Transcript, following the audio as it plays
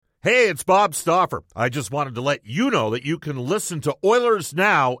Hey, it's Bob Stauffer. I just wanted to let you know that you can listen to Oilers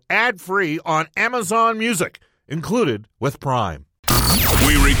Now ad-free on Amazon Music, included with Prime.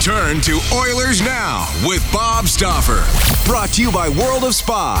 We return to Oilers Now with Bob Stauffer. Brought to you by World of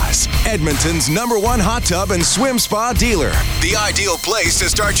Spas, Edmonton's #1 hot tub and swim spa dealer. The ideal place to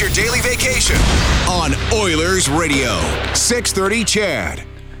start your daily vacation on Oilers Radio. 630 CHAD.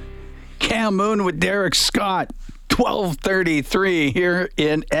 Cam Moon with Derek Scott. 12:33 here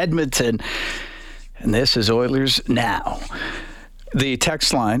in Edmonton. And this is Oilers Now. The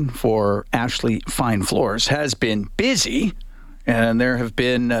text line for Ashley Fine Floors has been busy, and there have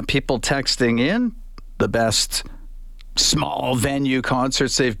been people texting in the best small venue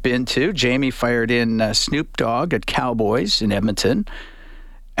concerts they've been to. Jamie fired in Snoop Dogg at Cowboys in Edmonton.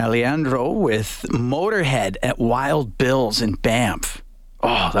 Alejandro with Motorhead at Wild Bills in Banff.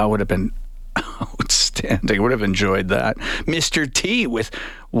 Oh, that would have been outstanding. Would have enjoyed that. Mr. T with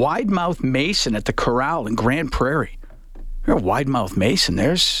Wide Mouth Mason at the Corral in Grand Prairie. Wide Mouth Mason.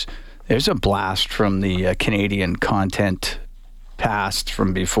 There's a blast from the Canadian content past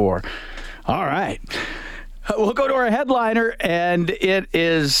from before. All right. We'll go to our headliner, and it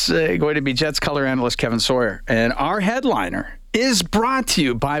is going to be Jets color analyst Kevin Sawyer. And our headliner is brought to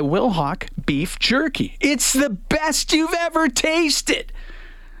you by Wilhauk Beef Jerky. It's the best you've ever tasted.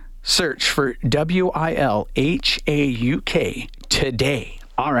 Search for WILHAUK today.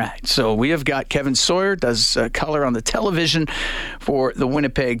 All right, so we have got Kevin Sawyer, does color on the television for the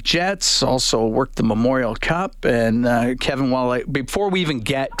Winnipeg Jets, also worked the Memorial Cup. And Kevin, before we even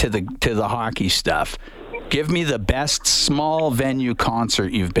get to the hockey stuff, give me the best small venue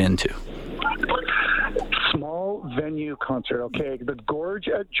concert you've been to. Small venue concert, okay. The Gorge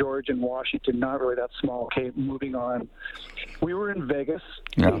at George in Washington, not really that small. Okay, moving on. We were in Vegas,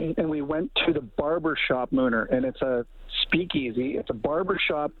 and we went to the Barber Shop Mooner, and it's a speakeasy. It's a barber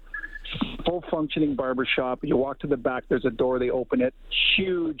shop, full-functioning barber shop. You walk to the back, there's a door, they open it.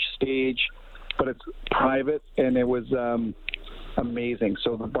 Huge stage, but it's private, and it was amazing.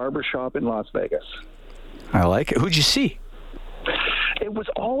 So the barber shop in Las Vegas. I like it. Who'd you see? It was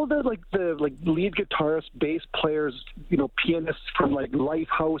all of the lead guitarists, bass players, pianists from like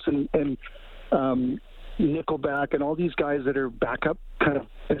Lifehouse and Nickelback, and all these guys that are backup kind of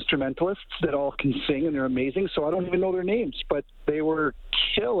instrumentalists that all can sing, and they're amazing. So I don't even know their names, but they were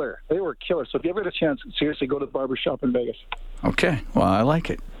killer. They were killer. So if you ever get a chance, seriously, go to the barbershop in Vegas. Okay. Well, I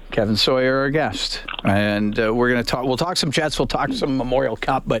like it. Kevin Sawyer, our guest. And we're going to talk. We'll talk some Jets. We'll talk some Memorial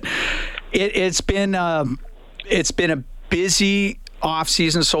Cup. But it's been a busy off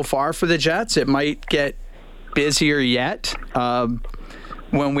season so far for the Jets. It might get busier yet.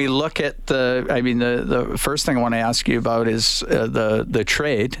 When we look at the first thing I want to ask you about is the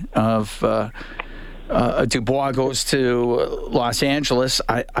trade of Dubois goes to Los Angeles.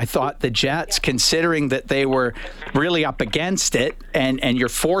 I thought the Jets, considering that they were really up against it, and you're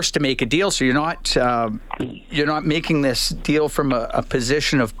forced to make a deal, so you're not making this deal from a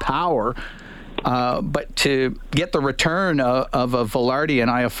position of power. But to get the return of a Velarde and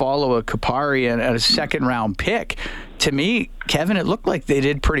Iafallo, a Kupari, and a second-round pick, to me, Kevin, it looked like they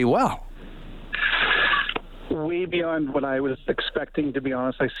did pretty well. Way beyond what I was expecting, to be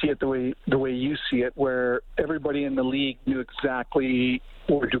honest. I see it the way you see it, where everybody in the league knew exactly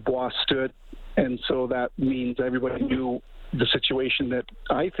where Dubois stood, and so that means everybody knew the situation that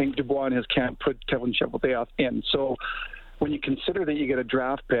I think Dubois and his camp put Kevin Cheveldayoff in. So when you consider that you get a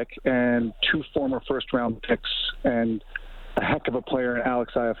draft pick and 2 former first-round picks and a heck of a player in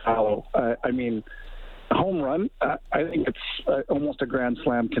Alex Iafallo, home run, I think it's almost a grand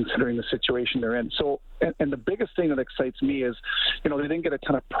slam considering the situation they're in. So, and the biggest thing that excites me is, they didn't get a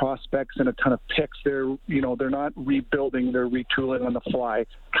ton of prospects and a ton of picks. They're not rebuilding, they're retooling on the fly,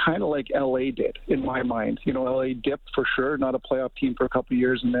 kind of like LA did, in my mind. LA dipped for sure, not a playoff team for a couple of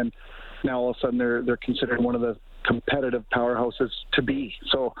years, and then now all of a sudden they're considered one of the competitive powerhouses to be.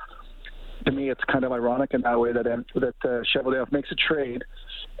 So to me, it's kind of ironic in that way that Cheveldayoff makes a trade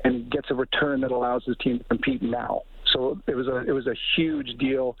and gets a return that allows his team to compete now. So it was a huge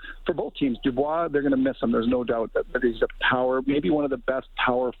deal for both teams. Dubois, they're going to miss him. There's no doubt that he's a power, maybe one of the best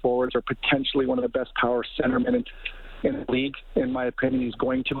power forwards, or potentially one of the best power centermen in the league. In my opinion, he's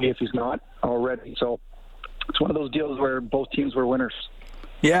going to be if he's not already. So it's one of those deals where both teams were winners.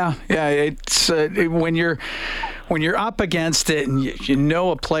 Yeah. It's when you're up against it, and you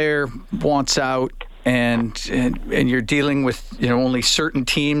know a player wants out, and you're dealing with only certain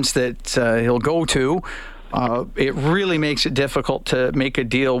teams that he'll go to. It really makes it difficult to make a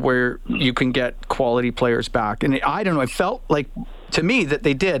deal where you can get quality players back. And I don't know. It felt like to me that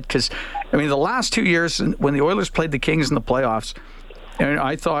they did, because the last 2 years when the Oilers played the Kings in the playoffs, And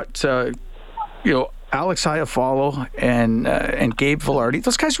I thought, Alex Iafallo and Gabe Vilardi,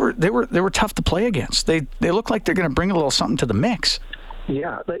 those guys were tough to play against. They look like they're going to bring a little something to the mix.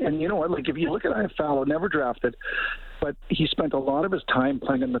 Yeah, and you know what? Like, if you look at Iafallo, never drafted, but he spent a lot of his time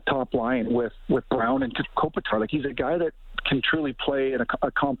playing in the top line with Brown and Kopitar. Like, he's a guy that can truly play and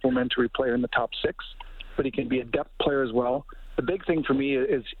a complementary player in the top six, but he can be a depth player as well. The big thing for me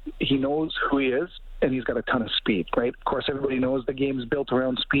is he knows who he is, and he's got a ton of speed, right? Of course, everybody knows the game's built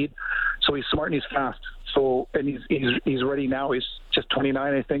around speed, so he's smart and he's fast. So, and he's ready now. He's just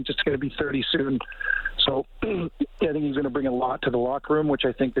 29, I think, just going to be 30 soon. So I think he's going to bring a lot to the locker room, which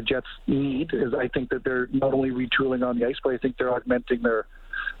I think the Jets need. Is I think that they're not only retooling on the ice, but I think they're augmenting their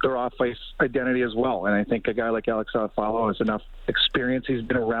off-ice identity as well. And I think a guy like Alex Iafallo has enough experience. He's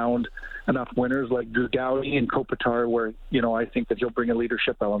been around enough winners like Drew Doughty and Kopitar where, I think that he'll bring a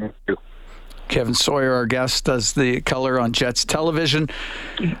leadership element too. Kevin Sawyer, our guest, does the color on Jets television.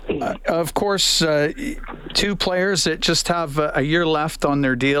 Of course, two players that just have a year left on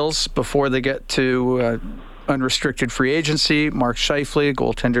their deals before they get to unrestricted free agency, Mark Scheifele,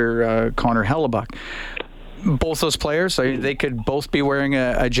 goaltender Connor Hellebuck. Both those players, they could both be wearing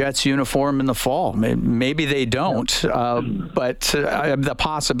a Jets uniform in the fall. Maybe they don't, but the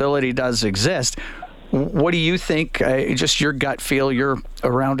possibility does exist. What do you think, just your gut feel, you're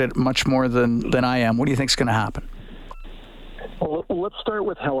around it much more than I am, what do you think is going to happen? Well, let's start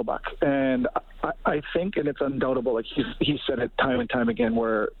with Hellebuck. And I think, and it's undoubtable, like he said it time and time again,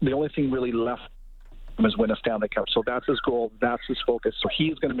 where the only thing really left him is win a Stanley Cup. So that's his goal, that's his focus. So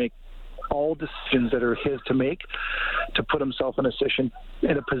he's going to make all decisions that are his to make to put himself in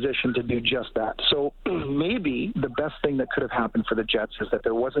a position to do just that. So maybe the best thing that could have happened for the Jets is that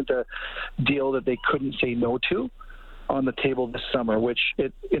there wasn't a deal that they couldn't say no to on the table this summer, which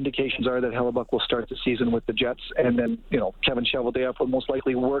indications are that Hellebuck will start the season with the Jets, and then Kevin Cheveldayoff will most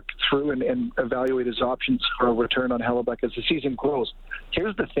likely work through and evaluate his options for a return on Hellebuck as the season grows.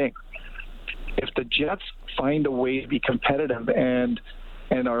 Here's the thing. If the Jets find a way to be competitive and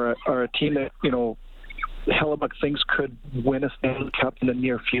are a team that, Hellebuck thinks could win a Stanley Cup in the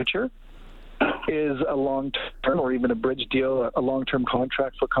near future, is a long-term or even a bridge deal, a long-term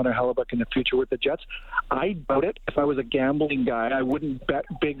contract for Connor Hellebuck in the future with the Jets. I doubt it. If I was a gambling guy, I wouldn't bet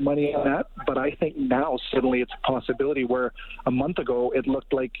big money on that. But I think now suddenly it's a possibility where a month ago it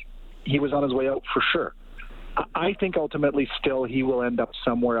looked like he was on his way out for sure. I think ultimately still he will end up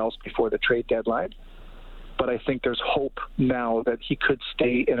somewhere else before the trade deadline. But I think there's hope now that he could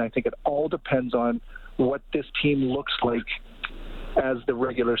stay, and I think it all depends on what this team looks like as the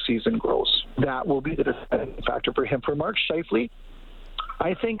regular season grows. That will be the deciding factor for him. For Mark Scheifele,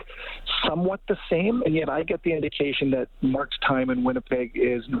 I think somewhat the same, and yet I get the indication that Mark's time in Winnipeg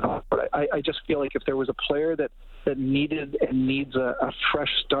is not. But I just feel like if there was a player that needed and needs a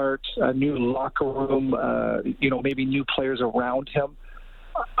fresh start, a new locker room, maybe new players around him,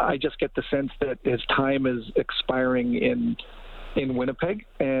 I just get the sense that his time is expiring in Winnipeg,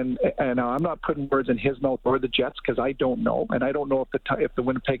 and I'm not putting words in his mouth or the Jets because I don't know, and I don't know if the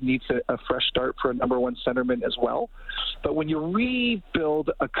Winnipeg needs a fresh start for a number one centerman as well. But when you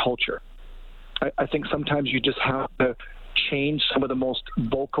rebuild a culture, I think sometimes you just have to change some of the most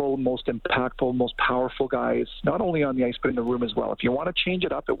vocal, most impactful, most powerful guys, not only on the ice but in the room as well. If you want to change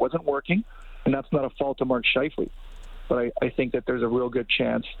it up, it wasn't working, and that's not a fault of Mark Scheifele. But I think that there's a real good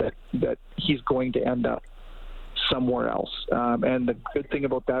chance that he's going to end up somewhere else. And the good thing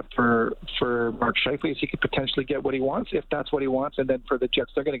about that for Mark Scheifele is he could potentially get what he wants, if that's what he wants. And then for the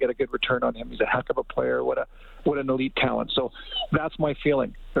Jets, they're going to get a good return on him. He's a heck of a player. What an elite talent. So that's my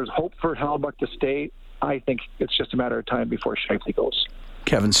feeling. There's hope for Hellebuck to stay. I think it's just a matter of time before Scheifele goes.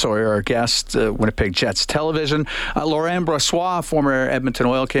 Kevin Sawyer, our guest, Winnipeg Jets television. Laurent Brossoit, former Edmonton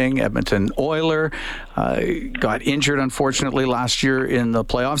Oil King, Edmonton Oiler, got injured, unfortunately, last year in the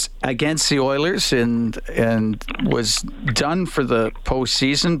playoffs against the Oilers and was done for the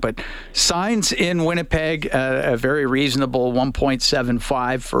postseason, but signs in Winnipeg a very reasonable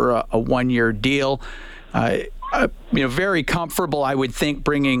 $1.75 for a one-year deal. Very comfortable, I would think,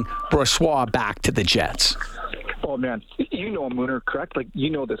 bringing Brossoit back to the Jets. Oh, man. You know him, Mooner, correct? Like, you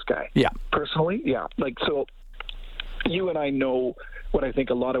know this guy. Yeah. Personally? Yeah. Like, so you and I know what I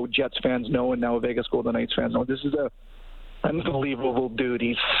think a lot of Jets fans know and now Vegas Golden Knights fans know. This is an unbelievable dude.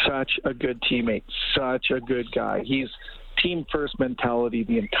 He's such a good teammate, such a good guy. He's team-first mentality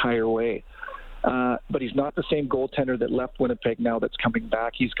the entire way. But he's not the same goaltender that left Winnipeg now that's coming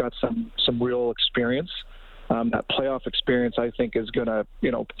back. He's got some real experience That playoff experience, I think, is going to,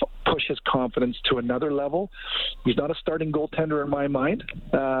 push his confidence to another level. He's not a starting goaltender in my mind,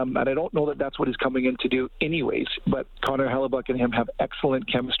 and I don't know that that's what he's coming in to do anyways. But Connor Hellebuyck and him have excellent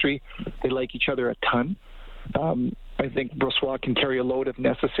chemistry. They like each other a ton. I think Brossoit can carry a load if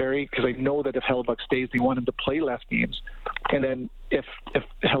necessary, because I know that if Hellebuyck stays, they want him to play less games. And then if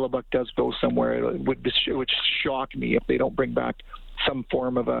Hellebuyck does go somewhere, it would shock me if they don't bring back some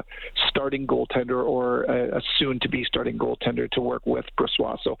form of a starting goaltender or a soon-to-be starting goaltender to work with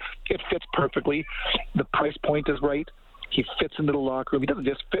Brossoit. So it fits perfectly. The price point is right. He fits into the locker room. He doesn't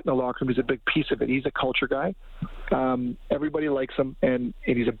just fit in the locker room. He's a big piece of it. He's a culture guy. Everybody likes him, and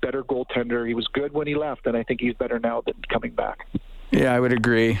he's a better goaltender. He was good when he left, and I think he's better now than coming back. Yeah, I would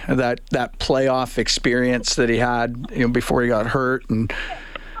agree. That playoff experience that he had, before he got hurt, and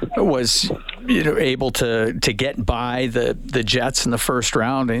was able to get by the Jets in the first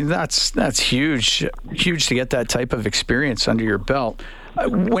round. I mean, that's huge to get that type of experience under your belt.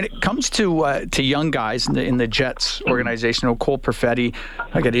 When it comes to young guys in the Jets organization, Cole Perfetti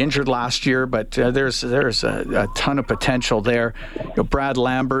got injured last year, but there's a ton of potential there. Brad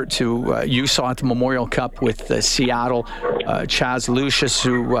Lambert, who you saw at the Memorial Cup with Seattle, Chaz Lucius,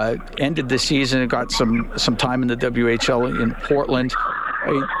 who ended the season and got some time in the WHL in Portland.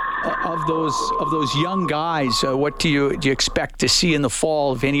 Of those young guys, what do you expect to see in the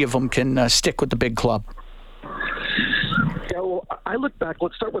fall if any of them can stick with the big club? I look back.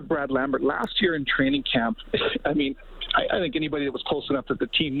 Let's start with Brad Lambert. Last year in training camp, I think anybody that was close enough to the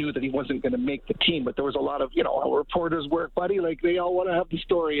team knew that he wasn't going to make the team, but there was a lot of, how reporters work, buddy. Like, they all want to have the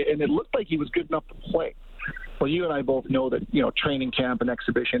story, and it looked like he was good enough to play. Well, you and I both know that, training camp and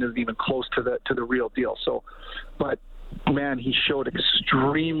exhibition isn't even close to the real deal. So, but man, he showed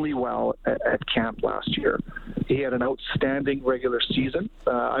extremely well at camp last year. He had an outstanding regular season.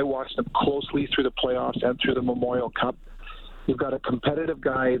 I watched him closely through the playoffs and through the Memorial Cup. You've got a competitive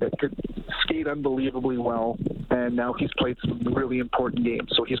guy that could skate unbelievably well, and now he's played some really important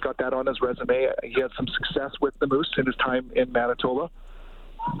games. So he's got that on his resume. He had some success with the Moose in his time in Manitoba.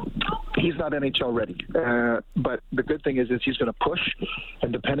 He's not NHL ready, but the good thing is he's going to push,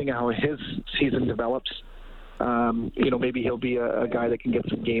 and depending on how his season develops, maybe he'll be a guy that can get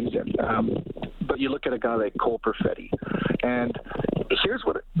some games in. But you look at a guy like Cole Perfetti, and here's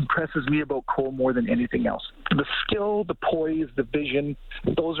what impresses me about Cole more than anything else. The skill, the poise, the vision,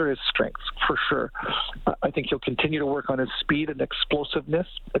 those are his strengths, for sure. I think he'll continue to work on his speed and explosiveness.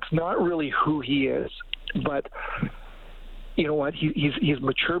 It's not really who he is, but you know what? He's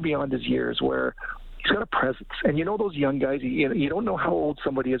mature beyond his years, where he's got a presence. And those young guys, you don't know how old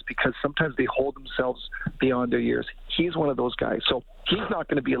somebody is because sometimes they hold themselves beyond their years. He's one of those guys. So he's not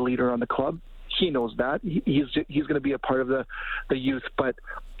going to be a leader on the club. He knows that. He's going to be a part of the youth. But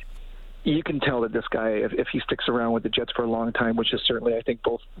you can tell that this guy, if he sticks around with the Jets for a long time, which is certainly, I think,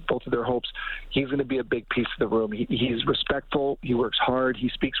 both of their hopes, he's going to be a big piece of the room. He's respectful. He works hard. He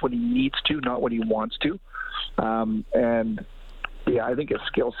speaks when he needs to, not when he wants to. Yeah, I think his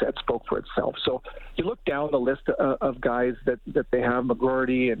skill set spoke for itself. So you look down the list of guys that they have,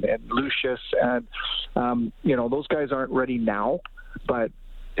 McGroarty and Lucius, and, those guys aren't ready now, but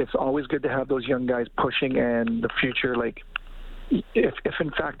it's always good to have those young guys pushing, and the future, like, if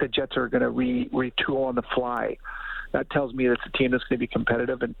in fact the Jets are going to retool on the fly, that tells me that it's a team that's going to be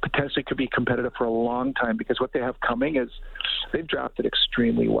competitive and potentially could be competitive for a long time, because what they have coming is they've drafted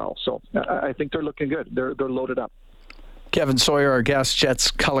extremely well. So I think they're looking good. They're loaded up. Kevin Sawyer, our guest,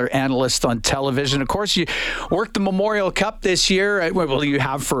 Jets color analyst on television. Of course, you worked the Memorial Cup this year. Well, you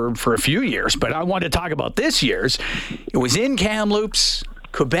have for a few years, but I want to talk about this year's. It was in Kamloops.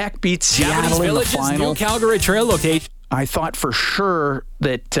 Quebec beat Seattle in the final. New Calgary Trail location. I thought for sure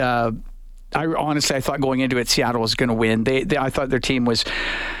that I thought going into it, Seattle was going to win. I thought their team was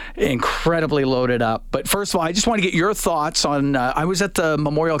incredibly loaded up. But first of all, I just want to get your thoughts on, I was at the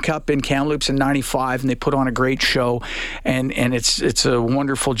Memorial Cup in Kamloops in '95, and they put on a great show, and it's a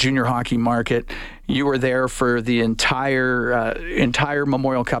wonderful junior hockey market. You were there for the entire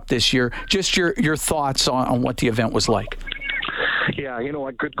Memorial Cup this year. Just your thoughts on what the event was like. Yeah,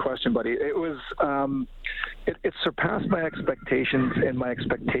 a good question, buddy. It was it surpassed my expectations, and my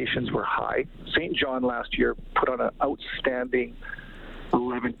expectations were high. St. John last year put on an outstanding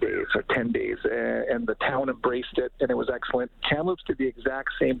 11 days or 10 days, and the town embraced it, and it was excellent. Kamloops did the exact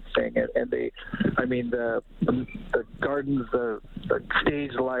same thing, and the gardens, the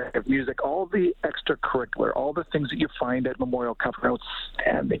stage, live music, all the extracurricular, all the things that you find at Memorial Cup are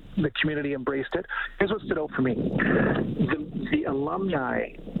outstanding. The community embraced it. Here's what stood out for me. The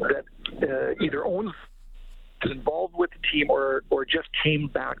alumni that either owns, is involved with the team, or just came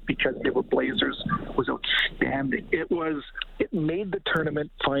back because they were Blazers, was outstanding. outstanding. It made the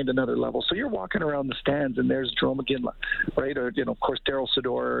tournament find another level. So you're walking around the stands, and there's Jerome McGinley, right? Or, of course, Daryl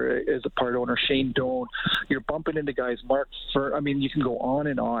Sador is a part owner, Shane Doan. You're bumping into guys, you can go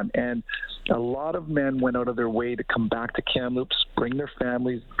on. And a lot of men went out of their way to come back to Kamloops, bring their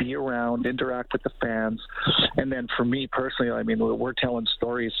families, be around, interact with the fans. And then for me personally, we're telling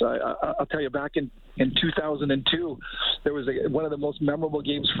stories. I'll tell you, back in 2002, there was one of the most memorable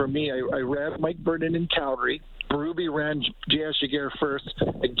games for me. I ran Mike Vernon in Calgary. Berube ran J.S. Jaguar first.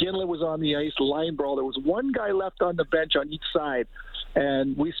 McGinley was on the ice, line brawl. There was one guy left on the bench on each side.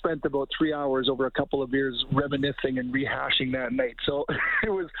 And we spent about 3 hours over a couple of beers reminiscing and rehashing that night. So it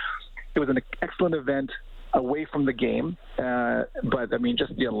was an excellent event away from the game. But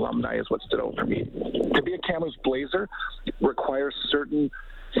just the alumni is what stood out for me. To be a Kamloops Blazer requires certain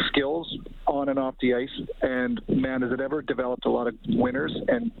skills on and off the ice, and man, has it ever developed a lot of winners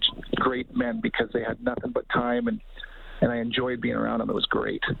and great men because they had nothing but time, and I enjoyed being around them. It was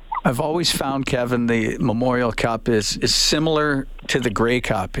great. I've always found, Kevin, the Memorial Cup is similar to the Grey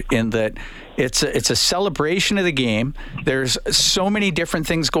Cup in that it's a celebration of the game. There's so many different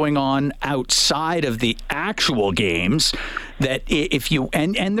things going on outside of the actual games that if you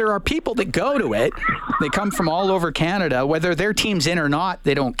and there are people that go to it. They come from all over Canada, whether their team's in or not,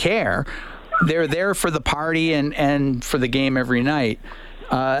 they don't care. They're there for the party and for the game every night.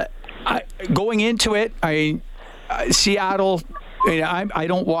 Going into it, Seattle, I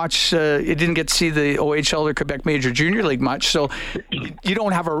don't watch, I didn't get to see the OHL or Quebec Major Junior League much, so you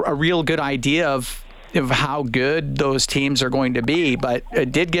don't have a real good idea of how good those teams are going to be, but I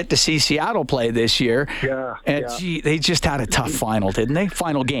did get to see Seattle play this year. Gee, they just had a tough final, didn't they?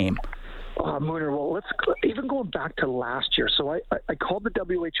 Final game. Mooner, well, let's even going back to last year. So I called the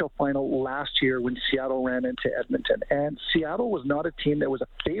WHL final last year when Seattle ran into Edmonton, and Seattle was not a team that was a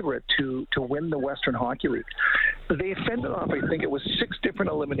favorite to win the Western Hockey League. They fended off, I think it was 6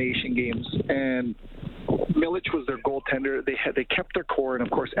 different elimination games, and Milic was their goaltender. They kept their core and, of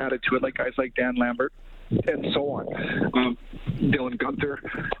course, added to it like guys like Dan Lambert and so on. Dylan Gunther,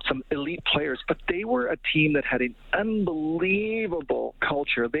 some elite players, but they were a team that had an unbelievable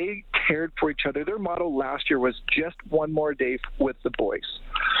culture. They cared for each other. Their motto last year was just one more day with the boys,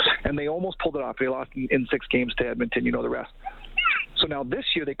 and they almost pulled it off. They lost in 6 games to Edmonton. You know the rest. So now this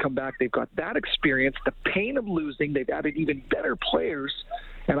year they come back. They've got that experience, the pain of losing. They've added even better players.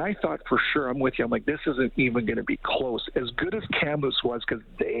 And I thought for sure, I'm with you, I'm like, this isn't even going to be close. As good as Kamloops was, because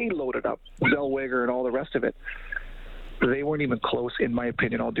they loaded up Zellweger and all the rest of it, they weren't even close, in my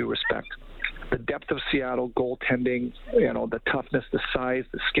opinion, all due respect. The depth of Seattle, goaltending, the toughness, the size,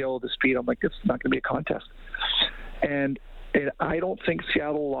 the skill, the speed, I'm like, this is not going to be a contest. And I don't think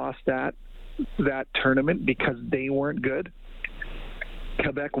Seattle lost that tournament because they weren't good.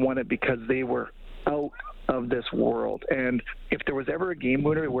 Quebec won it because they were out of this world. And if there was ever a game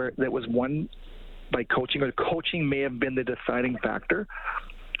winner where that was won by coaching, or coaching may have been the deciding factor,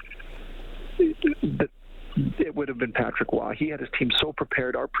 it would have been Patrick Waugh. He had his team so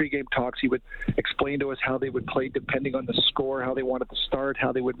prepared. Our pregame talks, he would explain to us how they would play depending on the score, how they wanted to start,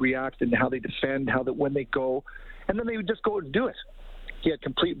 how they would react, and how they defend, when they go, and then they would just go and do it. He had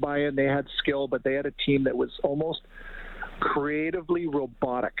complete buy-in. They had skill, but they had a team that was almost creatively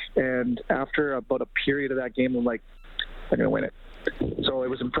robotic. And after about a period of that game, I'm like, they're going to win it. So it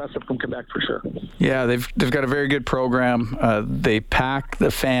was impressive from Quebec for sure. Yeah, they've got a very good program. They pack the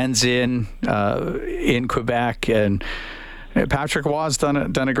fans in Quebec, and Patrick Waugh's done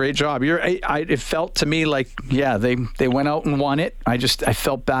a great job. It felt to me like, they went out and won it. I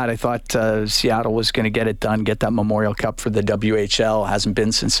felt bad. I thought Seattle was going to get it done, get that Memorial Cup for the WHL. Hasn't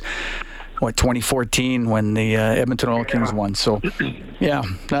been since 2014 when the Edmonton Oil Kings won. So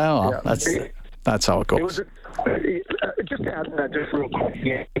that's how it goes. Just to add to that, just real quick,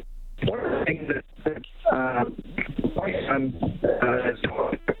 one of the things that my son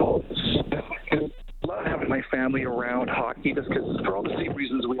love having my family around hockey, just because for all the same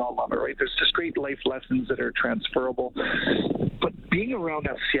reasons we all love it, right? There's just great life lessons that are transferable. But being around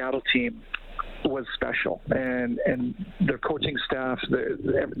that Seattle team was special, and their coaching staff,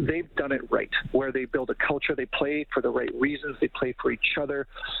 they've done it right, where they build a culture. They play for the right reasons. They play for each other.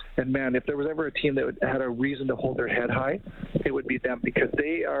 And man, if there was ever a team that had a reason to hold their head high, it would be them, because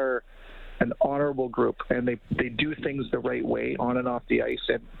they are an honorable group, and they do things the right way on and off the ice.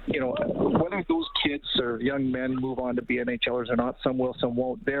 And whether those kids or young men move on to be NHLers or not, some will, some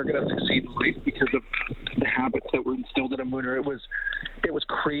won't, they're going to succeed in life because of the habits that were instilled in a Mooner. It was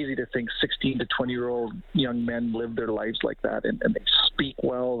crazy to think 16 to 20-year-old young men live their lives like that, and they speak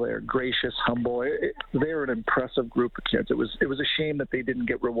well, they're gracious, humble. They're an impressive group of kids. It was a shame that they didn't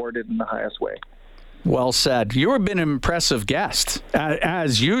get rewarded in the highest way. Well said. You have been an impressive guest,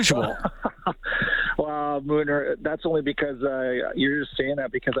 as usual. Well, Mooner, that's only because you're just saying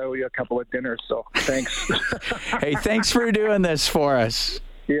that because I owe you a couple of dinners, so thanks. Hey, thanks for doing this for us.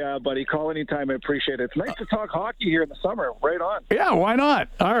 Yeah, buddy, call anytime. I appreciate it. It's nice to talk hockey here in the summer. Right on. Yeah, why not?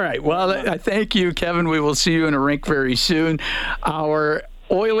 All right. Well, I thank you, Kevin. We will see you in a rink very soon. Our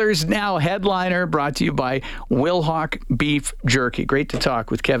Oilers Now headliner brought to you by Wilhauk Beef Jerky. Great to talk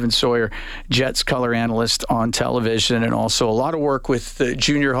with Kevin Sawyer, Jets color analyst on television, and also a lot of work with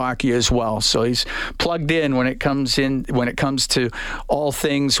junior hockey as well. So he's plugged in when it comes to all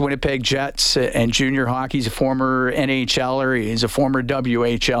things Winnipeg Jets and junior hockey. He's a former NHLer, he's a former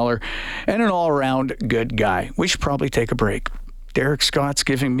WHLer, and an all-around good guy. We should probably take a break. Derek Scott's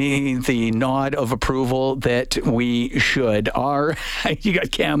giving me the nod of approval that we should. You got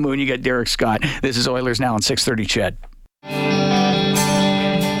Cam Moon, you got Derek Scott. This is Oilers Now on 630 CHED.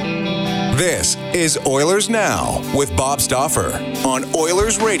 This is Oilers Now with Bob Stauffer on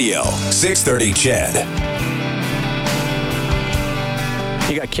Oilers Radio, 630 CHED.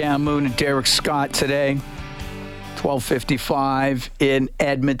 You got Cam Moon and Derek Scott today, 12:55 in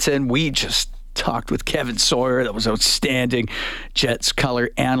Edmonton. We just talked with Kevin Sawyer. That was outstanding. Jets color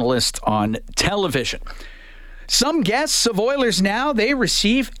analyst on television. Some guests of Oilers Now, they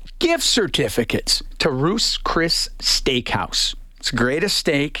receive gift certificates to Ruth's Chris Steakhouse. It's the greatest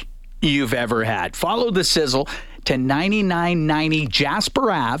steak you've ever had. Follow the sizzle to 9990 Jasper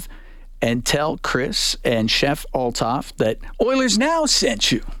Ave and tell Chris and Chef Althoff that Oilers Now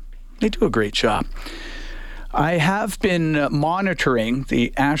sent you. They do a great job. I have been monitoring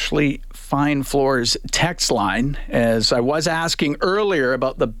the Ashley Fine Floors text line as I was asking earlier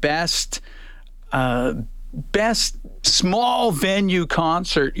about the best small venue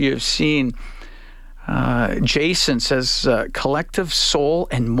concert you've seen. Jason says Collective Soul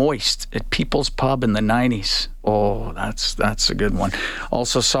and Moist at People's Pub in the 90s. Oh, that's a good one.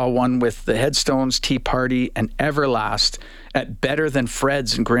 Also saw one with the Headstones, Tea Party, and Everlast at Better Than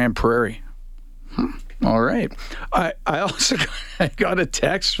Fred's in Grand Prairie. All right. I also got a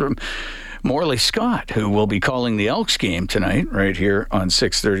text from Morley Scott, who will be calling the Elks game tonight, right here on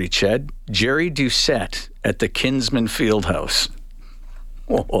 630 CHED. Jerry Doucette at the Kinsman Fieldhouse.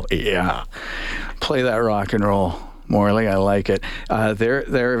 Oh, yeah. Play that rock and roll, Morley. I like it.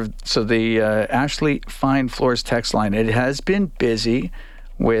 So the Ashley Fine Floors text line, it has been busy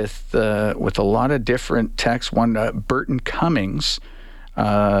with a lot of different texts. One, Burton Cummings,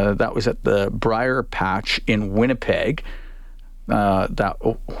 that was at the Briar Patch in Winnipeg.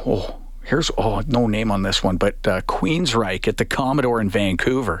 Here's no name on this one, but Queensryche at the Commodore in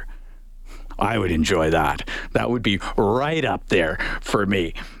Vancouver. I would enjoy that. That would be right up there for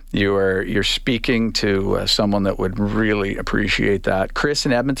me. You're speaking to someone that would really appreciate that. Chris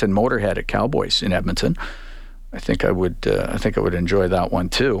in Edmonton, Motorhead at Cowboys in Edmonton. I think I would enjoy that one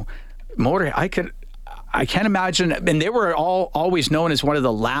too. Motorhead, I can't imagine, and they were always known as one of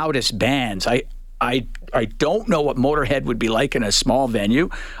the loudest bands. I don't know what Motorhead would be like in a small venue.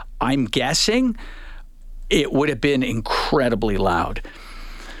 I'm guessing it would have been incredibly loud.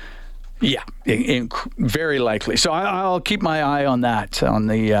 Yeah, very likely. So I'll keep my eye on that, on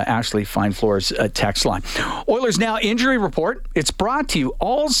the Ashley Fine Floors text line. Oilers Now injury report. It's brought to you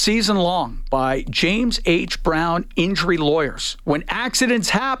all season long by James H. Brown Injury Lawyers. When accidents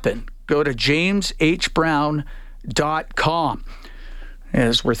happen, go to jameshbrown.com.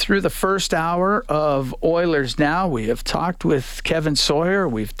 As we're through the first hour of Oilers Now, we have talked with Kevin Sawyer.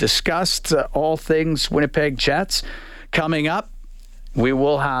 We've discussed all things Winnipeg Jets. Coming up, we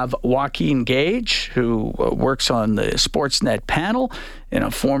will have Joaquin Gage, who works on the Sportsnet panel and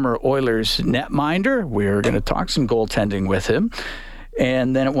a former Oilers netminder. We're going to talk some goaltending with him.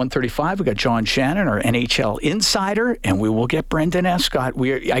 And then at 1:35, we got John Shannon, our NHL insider, and we will get Brendan Escott.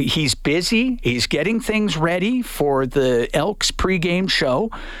 He's busy. He's getting things ready for the Elks pregame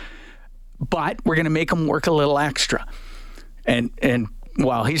show, but we're going to make him work a little extra. And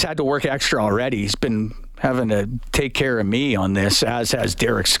while he's had to work extra already, he's been having to take care of me on this, as has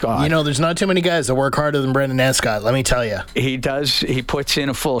Derek Scott. You know, there's not too many guys that work harder than Brendan Escott, let me tell you. He does. He puts in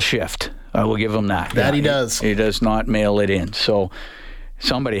a full shift. I will give him that. That he does. He does not mail it in. So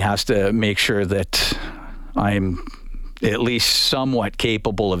somebody has to make sure that I'm at least somewhat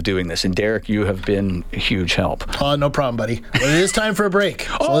capable of doing this. And Derek, you have been a huge help. Oh, no problem, buddy. Well, it is time for a break.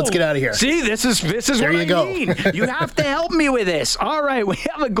 So let's get out of here. See, this is there what you go. mean. You have to help me with this. All right, we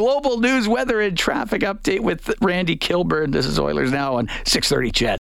have a global news, weather, and traffic update with Randy Kilburn. This is Oilers Now on 630 CHED.